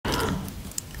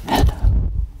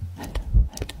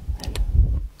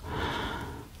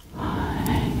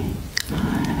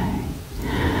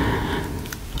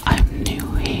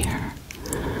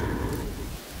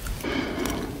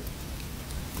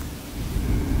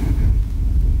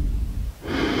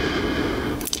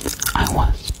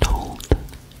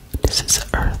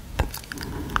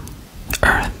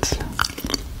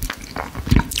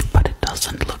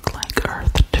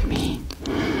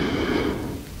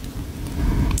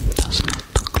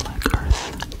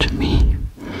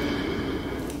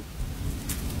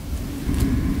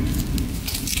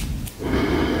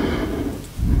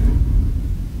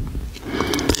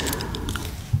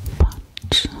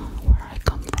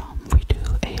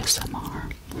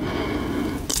ASMR,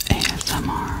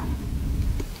 ASMR,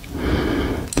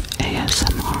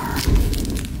 ASMR,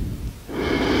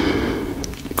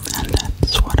 and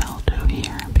that's what I'll do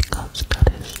here because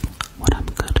that is what I'm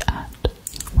good at,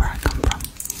 where I come from.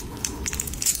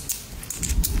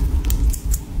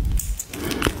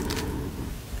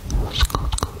 Let's go.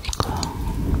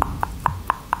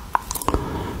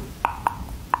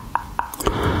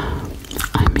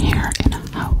 I'm here in a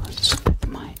house with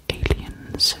my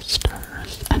alien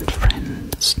sisters and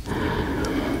friends.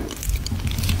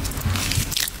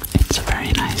 It's a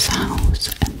very nice house,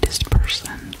 and this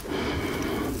person,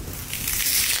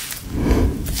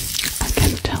 I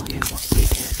can't tell you what we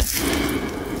did.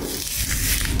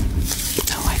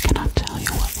 No, I cannot tell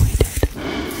you what we did.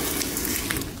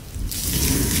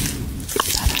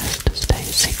 That has to stay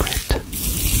a secret.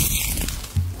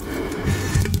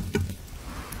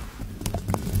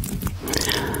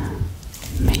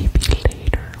 Maybe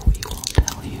later we will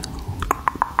tell you.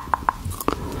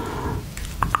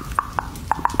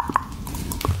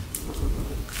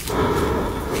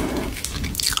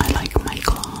 I like my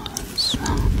claws.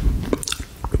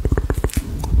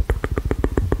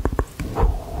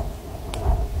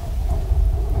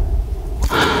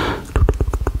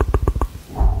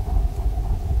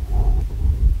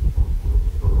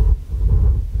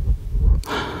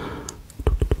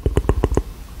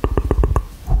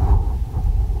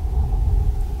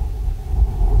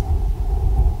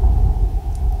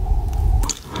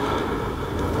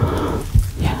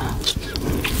 Yes.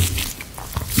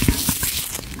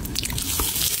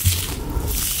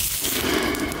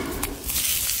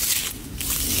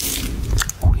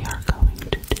 We are going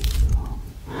to do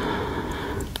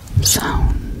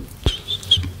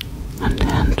sounds and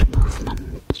hand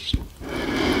movements.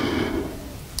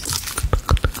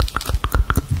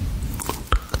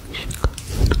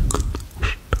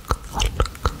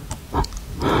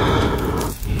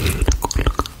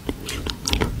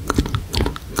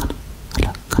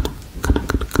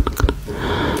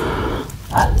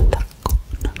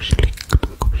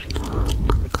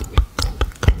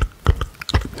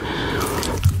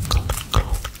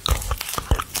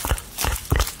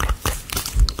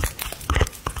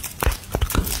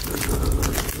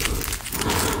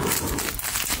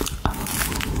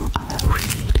 I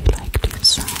really like this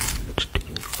sound. Do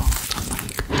you also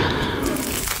like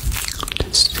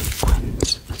the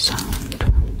sequence sound?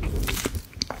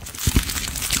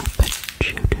 I bet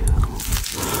you do.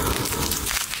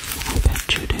 I bet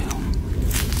you do.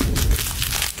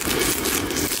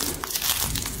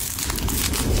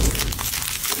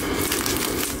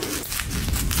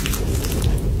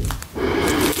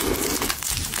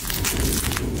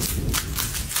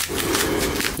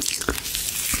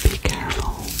 Be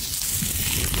careful.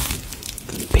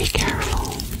 Be careful.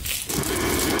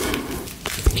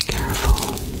 Be careful.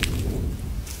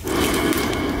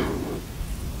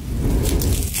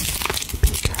 Be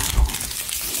careful.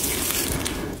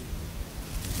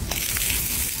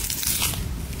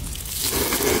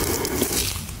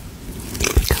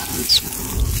 Because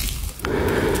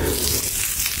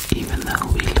even though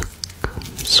we look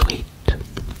sweet,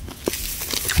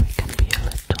 we can be a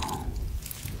little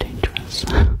dangerous.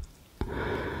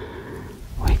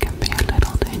 We can be a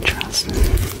little dangerous.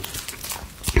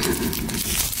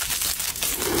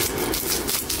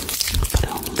 But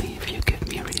only if you give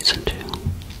me reason to.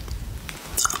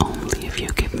 Only if you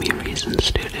give me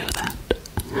reasons to do that.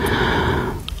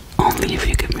 Only if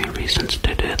you give me reasons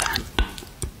to do that.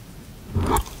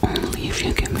 Only if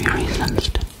you give me reasons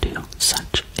to do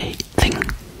such a thing.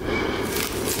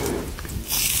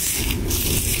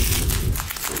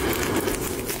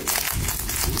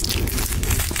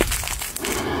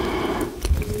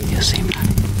 You seem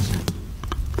nice.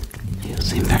 You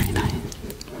seem very nice.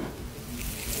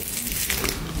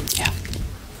 Yeah.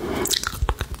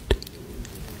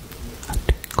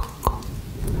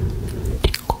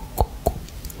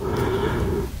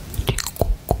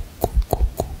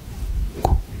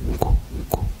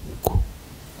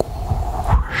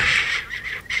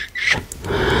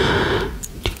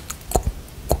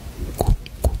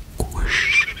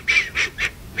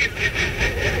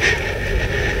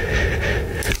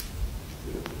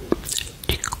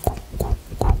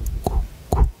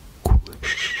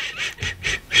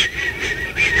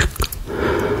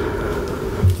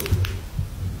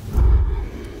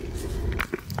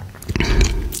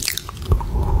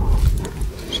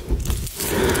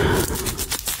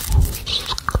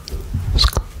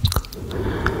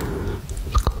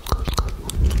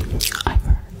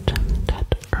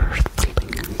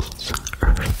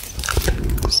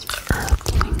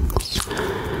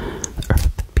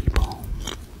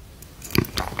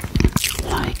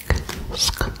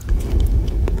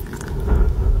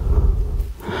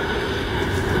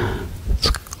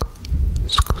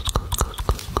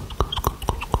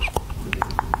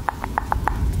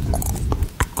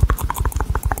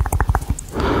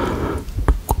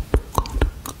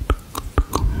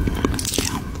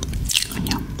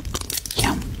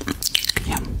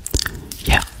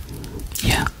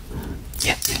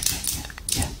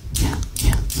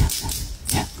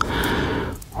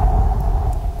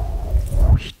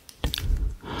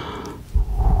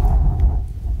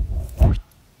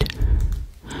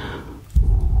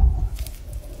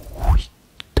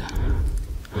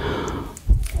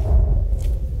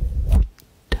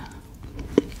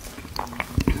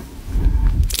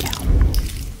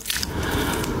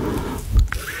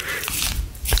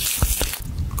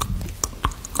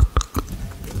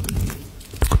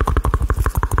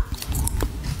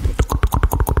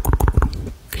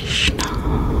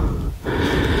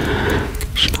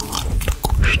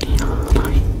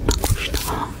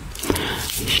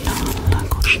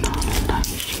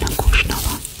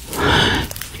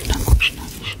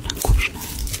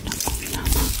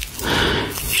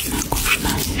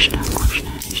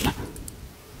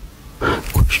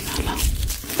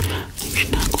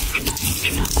 Okay.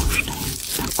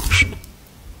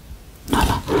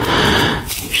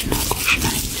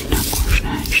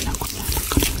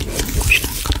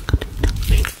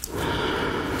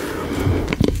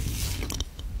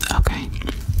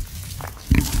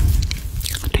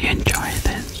 Do you enjoy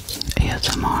this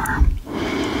ASMR?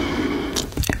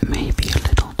 It may be a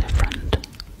little different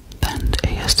than the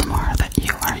ASMR that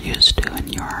you are used to in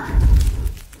your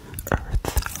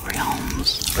Earth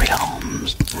realms.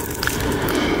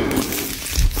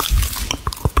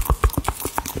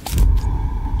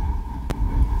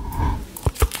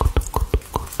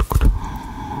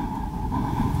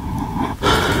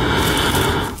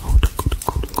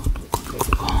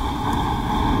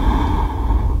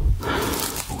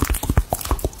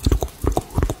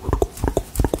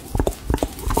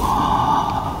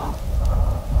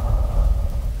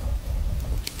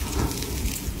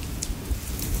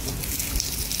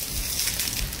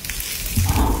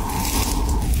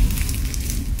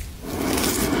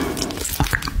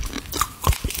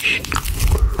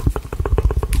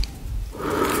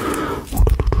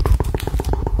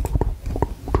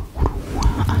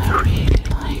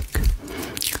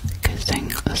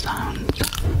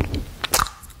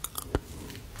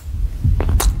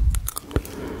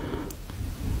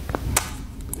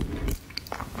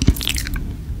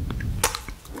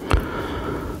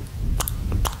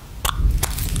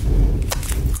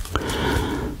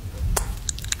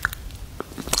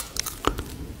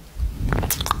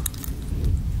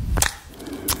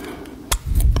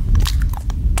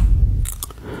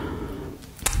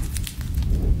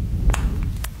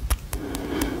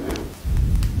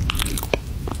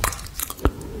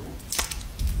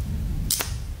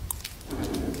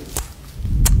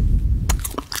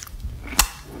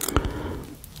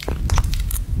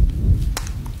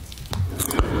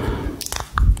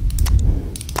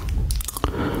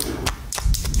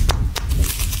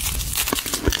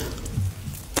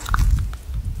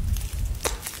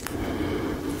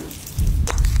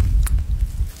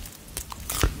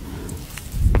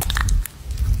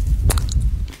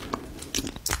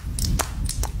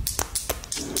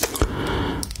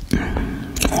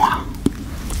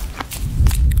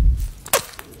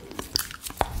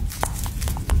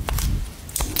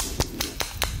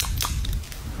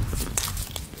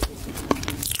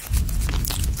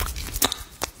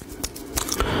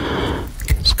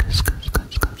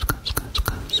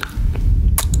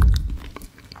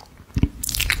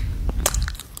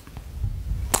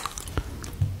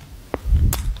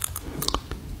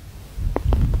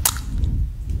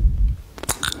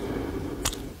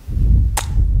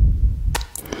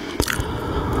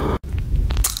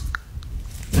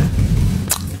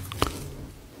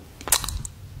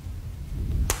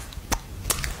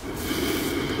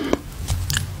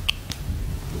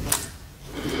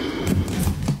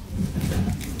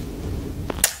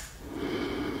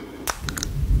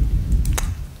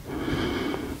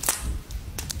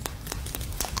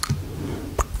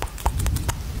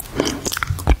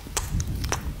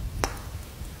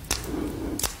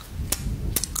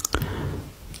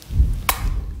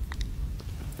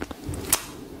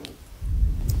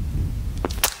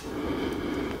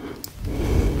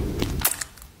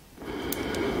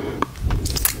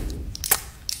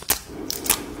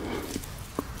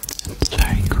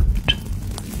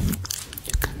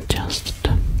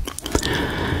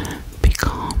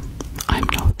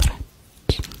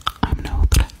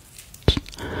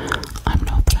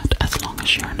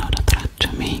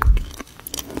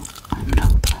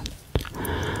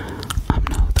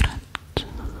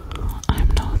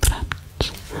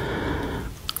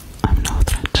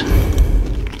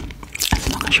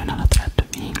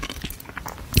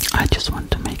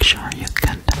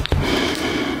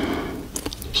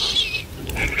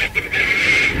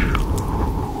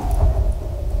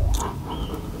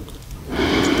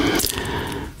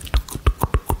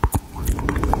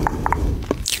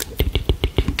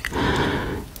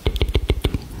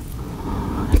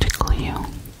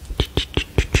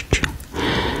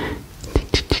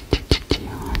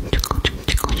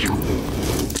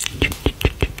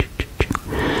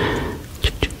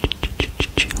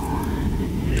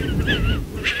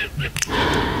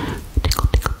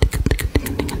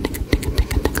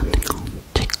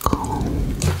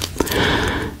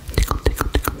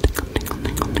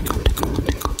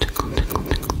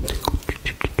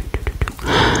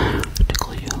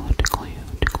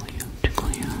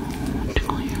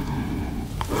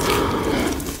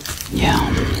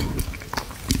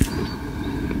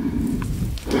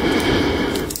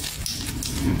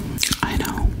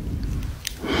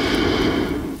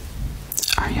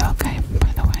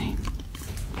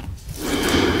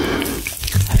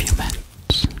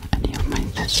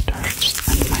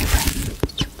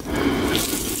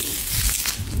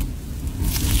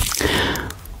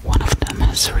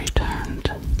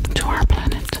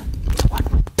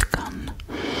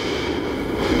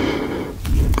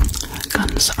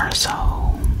 guns are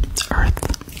so earth.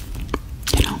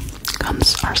 You know,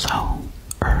 guns are so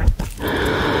earth.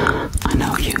 I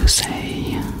know you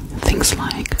say things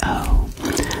like, oh,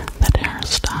 that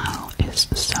hairstyle is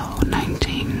so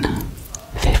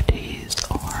 1950s,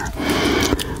 or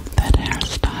that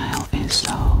hairstyle is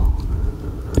so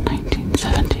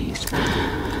 1970s.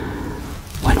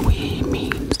 When we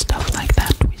mean stuff like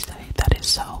that, we say that is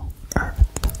so earth.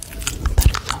 That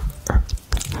is so earth.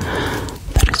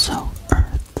 That is so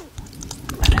earth.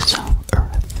 That is so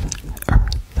earth.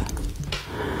 Earth.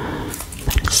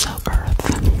 That is so earth.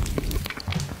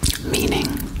 Meaning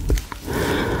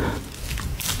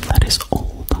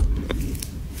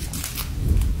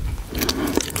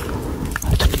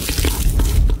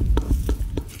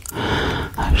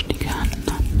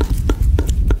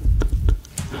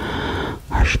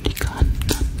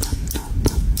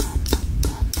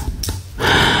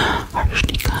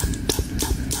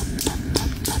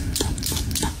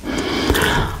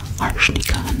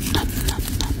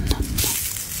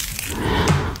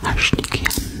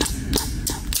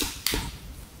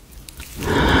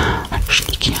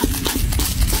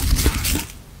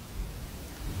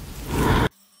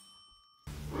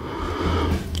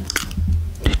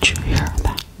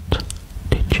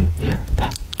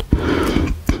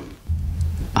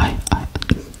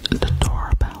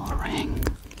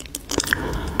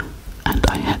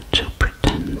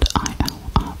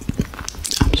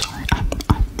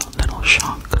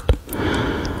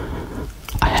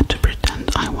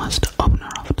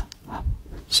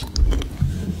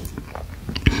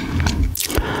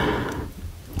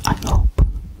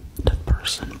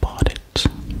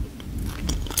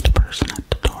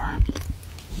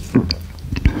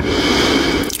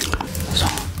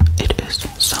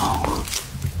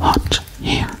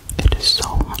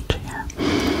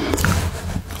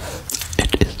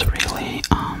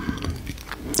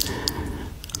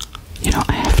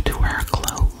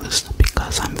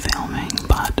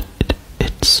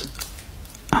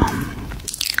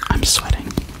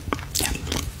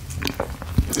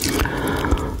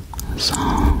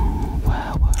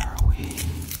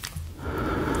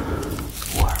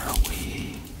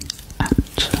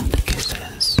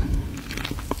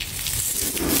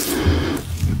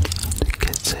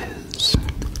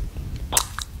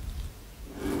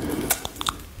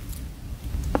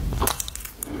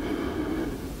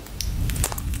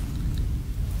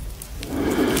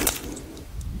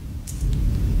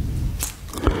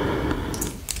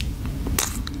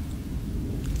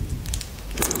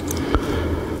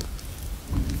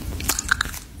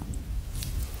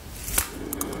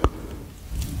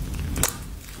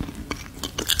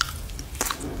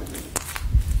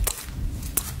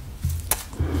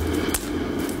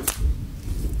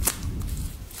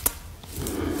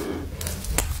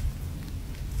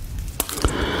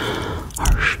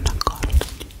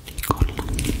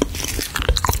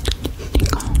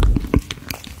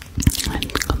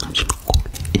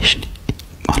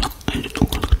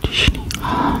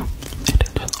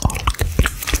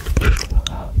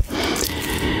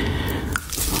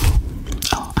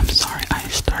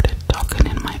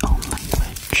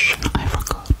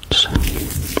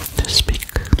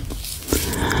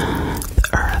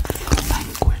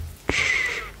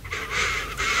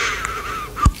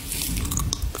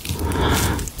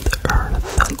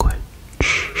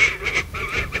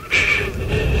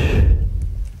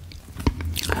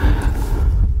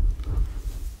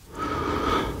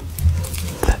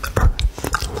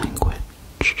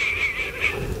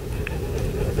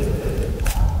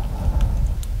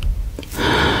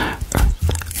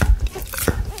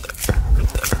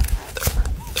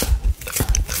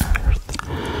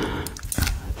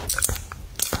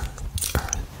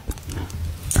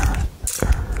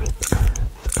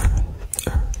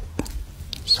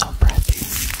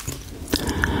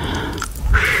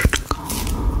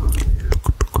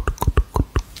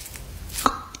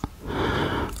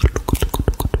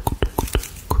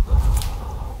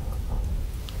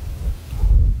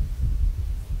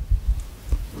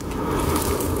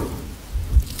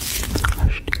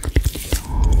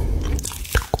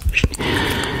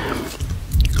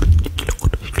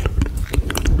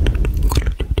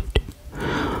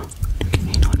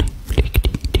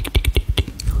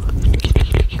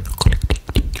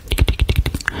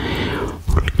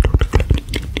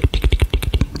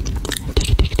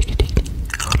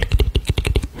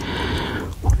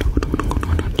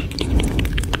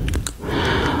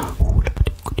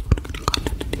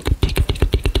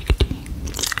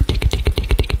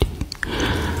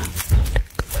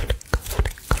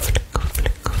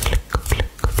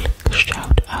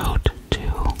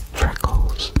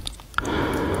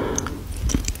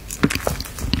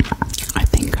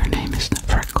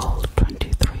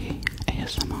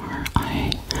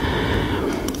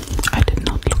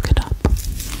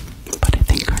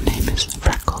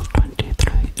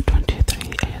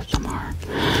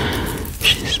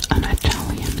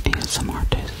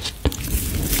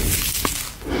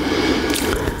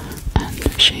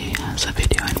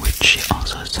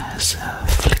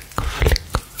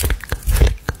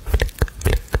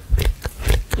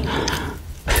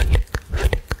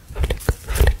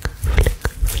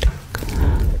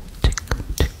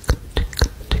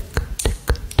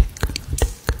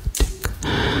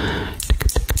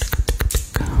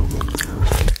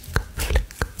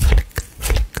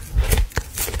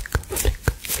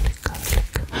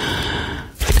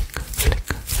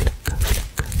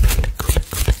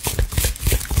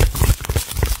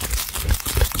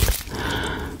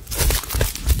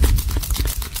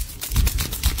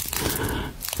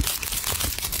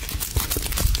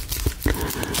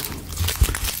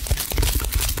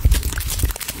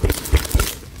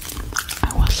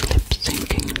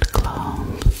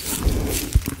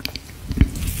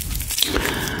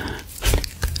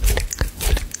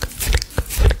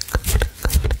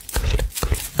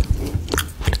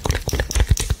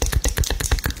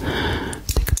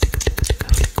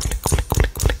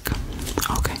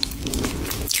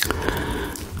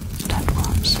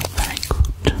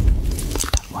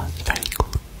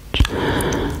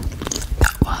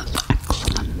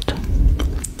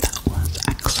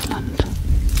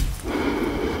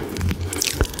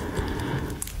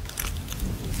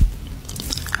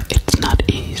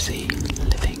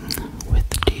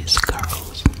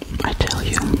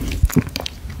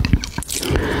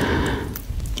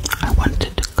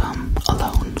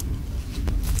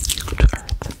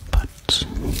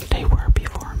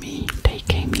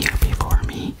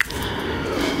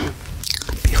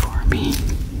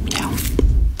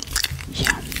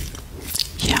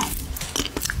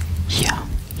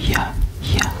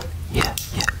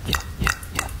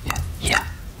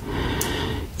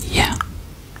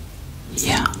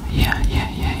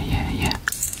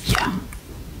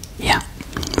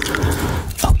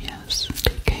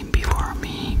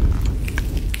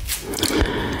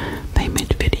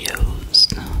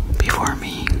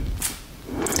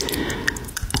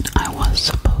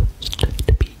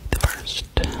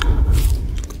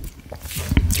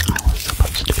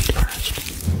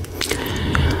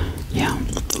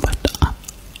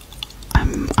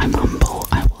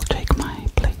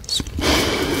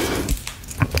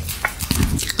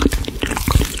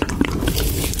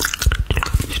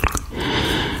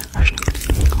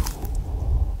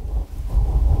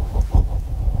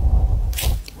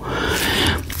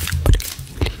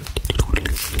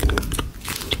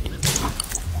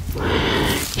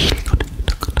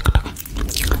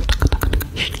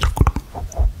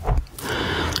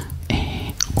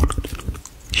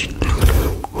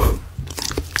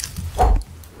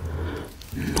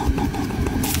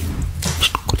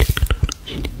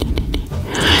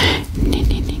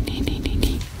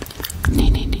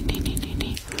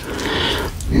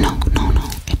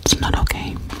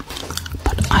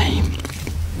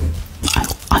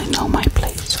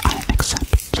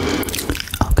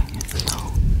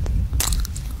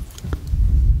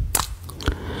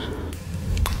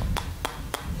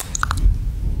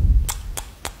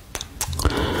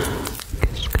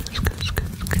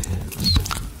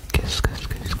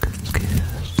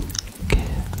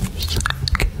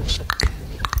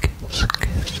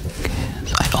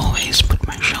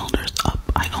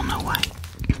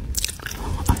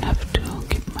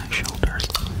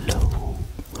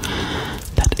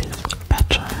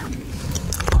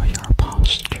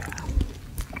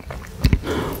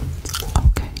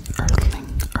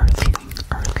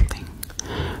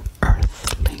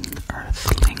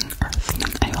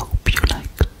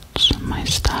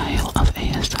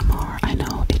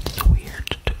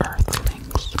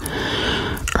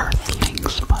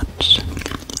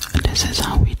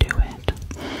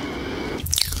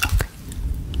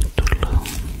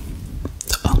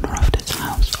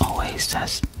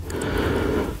says